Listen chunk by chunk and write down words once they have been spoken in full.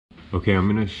Okay, I'm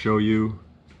gonna show you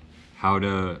how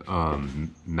to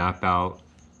map out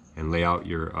and lay out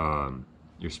your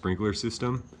sprinkler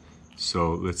system.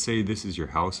 So let's say this is your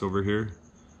house over here,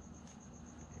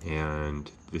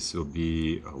 and this will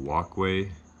be a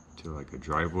walkway to like a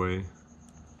driveway.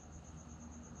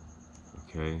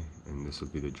 Okay, and this will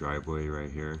be the driveway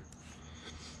right here.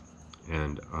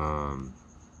 And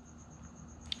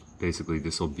basically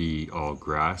this will be all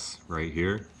grass right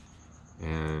here.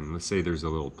 And let's say there's a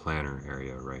little planter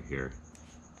area right here.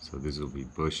 So this will be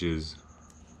bushes.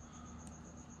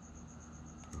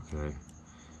 Okay.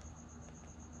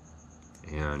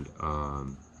 And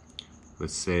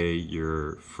let's say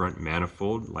your front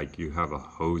manifold, like you have a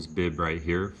hose bib right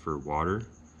here for water.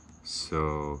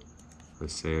 So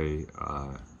let's say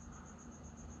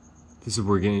this is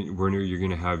where you're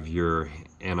gonna have your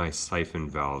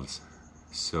anti-siphon valves.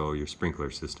 So your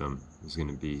sprinkler system is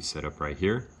gonna be set up right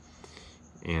here.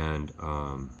 And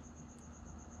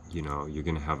you know, you're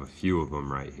gonna have a few of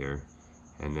them right here.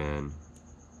 And then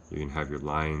you're gonna have your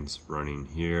lines running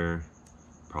here,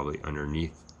 probably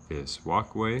underneath this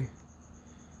walkway.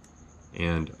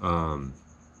 And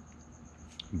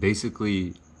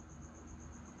basically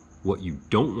what you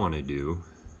don't want to do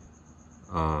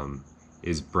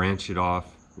is branch it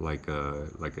off like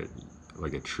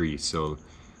a tree. So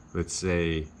let's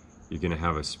say you're gonna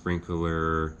have a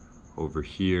sprinkler over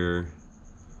here.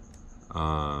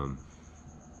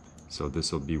 So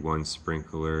this will be one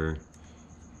sprinkler,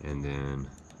 and then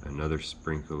another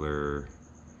sprinkler,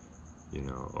 you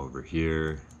know, over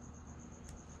here,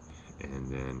 and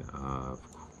then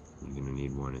you're gonna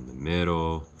need one in the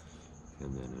middle,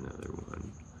 and then another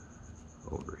one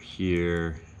over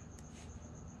here,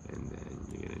 and then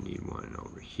you're gonna need one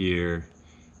over here.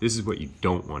 This is what you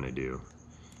don't want to do.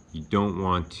 You don't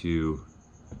want to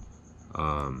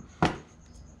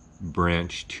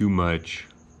branch too much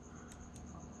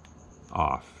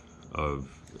off of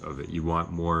it. You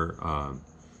want more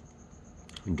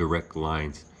direct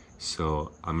lines.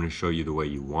 So I'm going to show you the way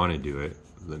you want to do it.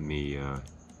 Let me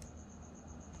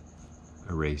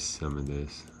erase some of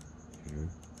this here.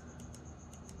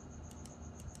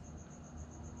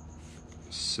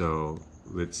 So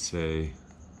let's say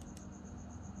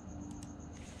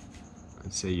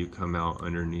you come out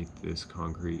underneath this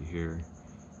concrete here,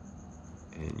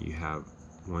 and you have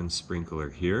one sprinkler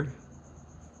here,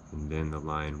 and then the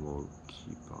line will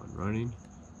keep on running,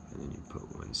 and then you put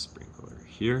one sprinkler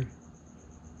here, and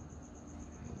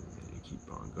then you keep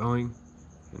on going,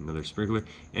 another sprinkler.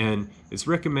 And it's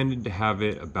recommended to have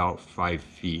it about 5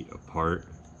 feet apart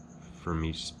from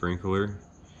each sprinkler,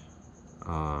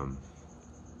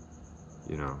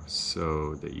 you know,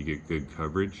 so that you get good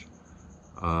coverage.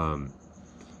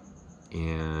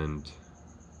 And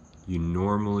you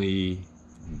normally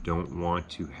don't want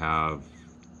to have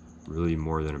really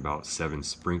more than about 7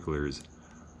 sprinklers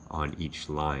on each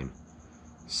line.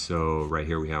 So right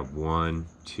here we have 1,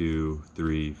 2,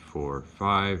 3, 4,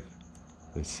 5,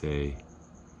 let's say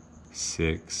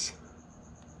 6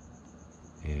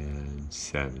 and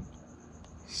 7.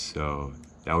 So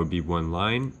that would be one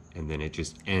line, and then it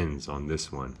just ends on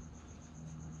this one.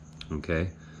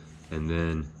 Okay, and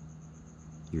then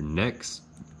your next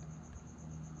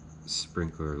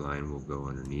sprinkler line will go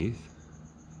underneath,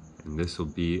 and this will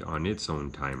be on its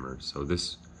own timer. So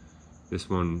this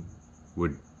one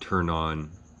would turn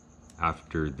on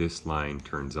after this line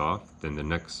turns off, then the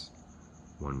next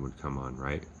one would come on,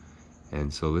 right?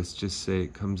 And so let's just say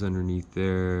it comes underneath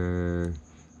there.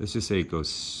 Let's just say it goes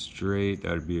straight.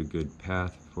 That would be a good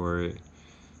path for it.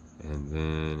 And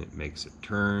then it makes a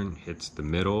turn, hits the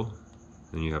middle.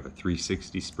 Then you have a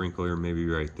 360 sprinkler maybe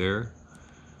right there.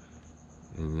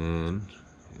 And then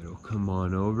it'll come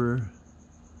on over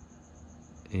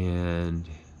and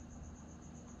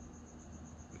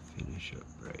finish up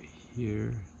right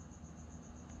here.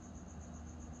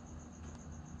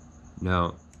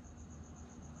 Now,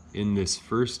 in this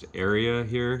first area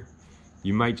here,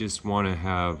 you might just want to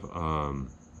have,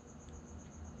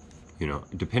 you know,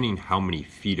 depending how many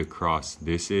feet across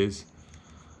this is,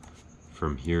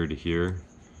 from here to here,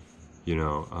 you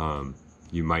know,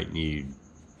 you might need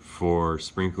 4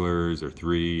 sprinklers or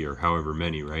 3 or however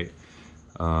many, right?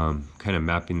 Kind of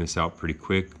mapping this out pretty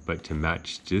quick, but to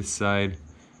match this side,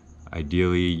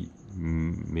 ideally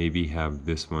maybe have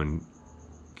this one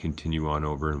continue on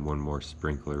over and one more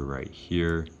sprinkler right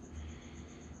here,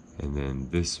 and then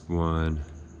this one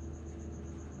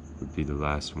would be the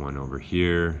last one over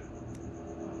here.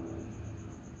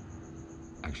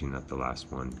 Actually, not the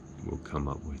last one. We'll come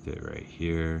up with it right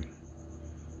here.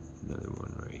 Another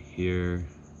one right here.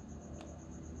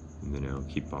 And then it'll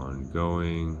keep on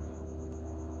going.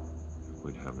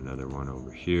 We'd have another one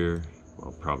over here.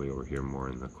 Well, probably over here more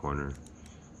in the corner.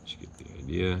 You get the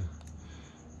idea.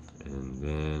 And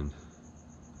then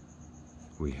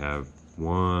we have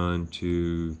 1,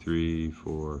 2, 3,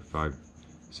 4, 5.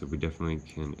 So we definitely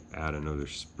can add another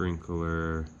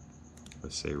sprinkler,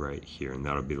 let's say right here, and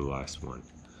that'll be the last one.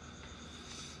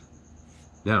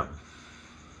 Now,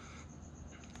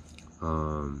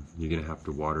 you're gonna have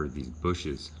to water these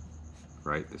bushes,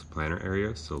 right? This planter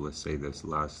area. So let's say this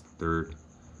last third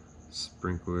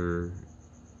sprinkler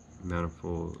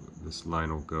manifold, this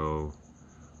line will go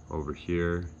over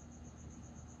here,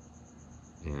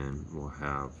 and we'll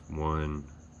have one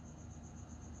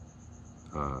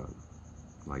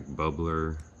like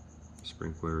bubbler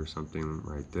sprinkler or something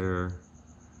right there,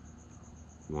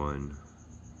 one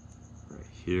right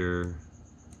here,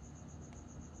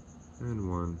 and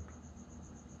one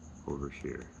over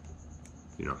here.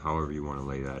 You know, however you want to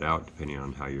lay that out, depending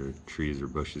on how your trees or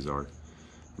bushes are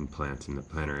and plants in the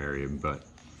planter area. But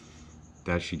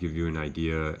that should give you an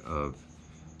idea of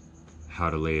how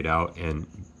to lay it out. And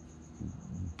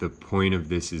the point of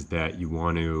this is that you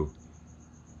want to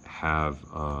have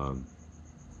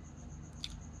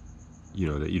you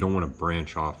know, that you don't want to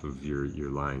branch off of your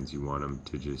lines. You want them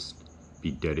to just be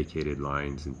dedicated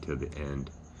lines until the end.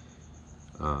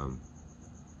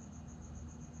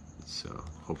 So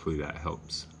hopefully that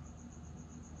helps.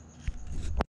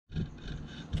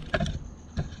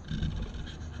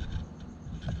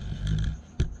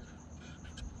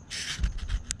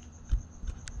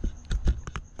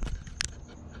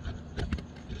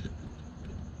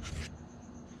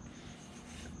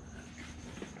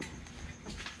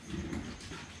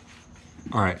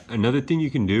 All right, another thing you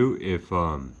can do if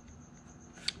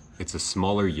it's a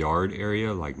smaller yard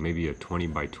area, like maybe a 20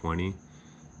 by 20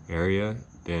 area,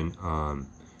 then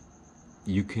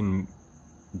you can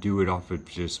do it off of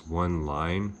just one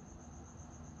line.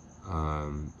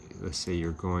 Let's say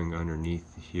you're going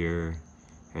underneath here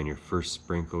and your first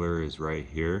sprinkler is right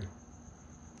here.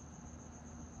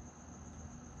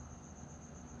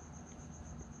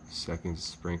 Second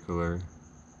sprinkler.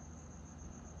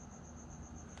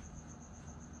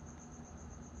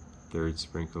 Third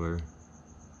sprinkler,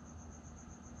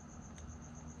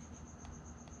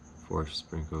 fourth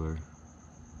sprinkler,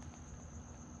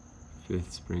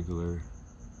 fifth sprinkler,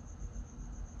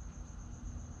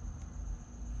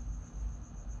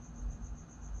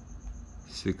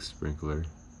 sixth sprinkler,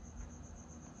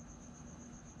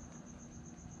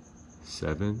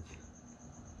 seventh,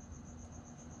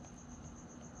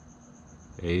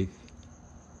 eighth,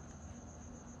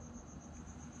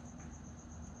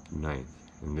 ninth.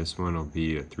 And this one will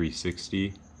be a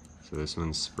 360, so this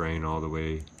one's spraying all the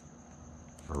way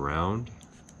around.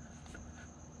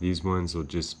 These ones will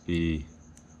just be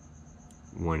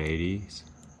 180s.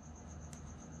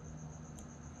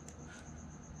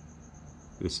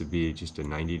 This would be just a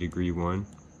 90-degree one.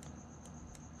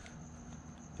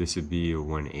 This would be a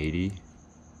 180.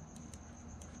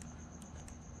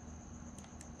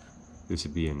 This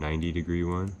would be a 90-degree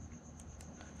one.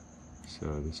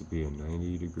 So this would be a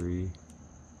 90-degree.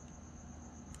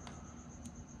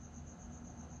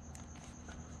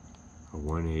 A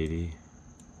 180,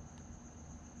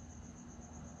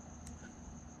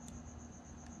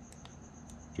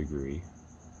 degree,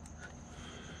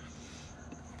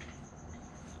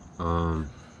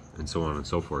 and so on and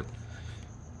so forth.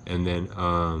 And then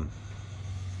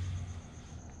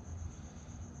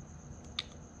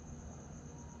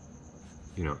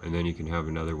you know, and then you can have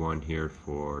another one here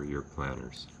for your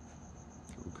planters.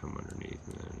 So we'll come underneath,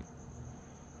 and then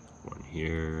one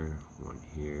here, one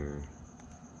here,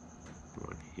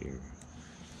 one here.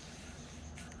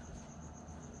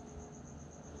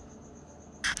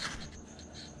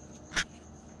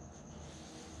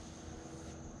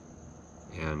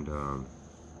 And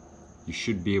you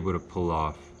should be able to pull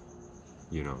off,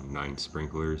 you know, 9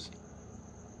 sprinklers,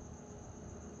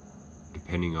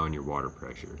 depending on your water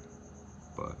pressure.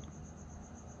 But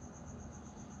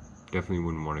definitely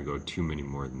wouldn't want to go too many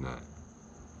more than that,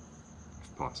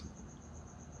 if possible.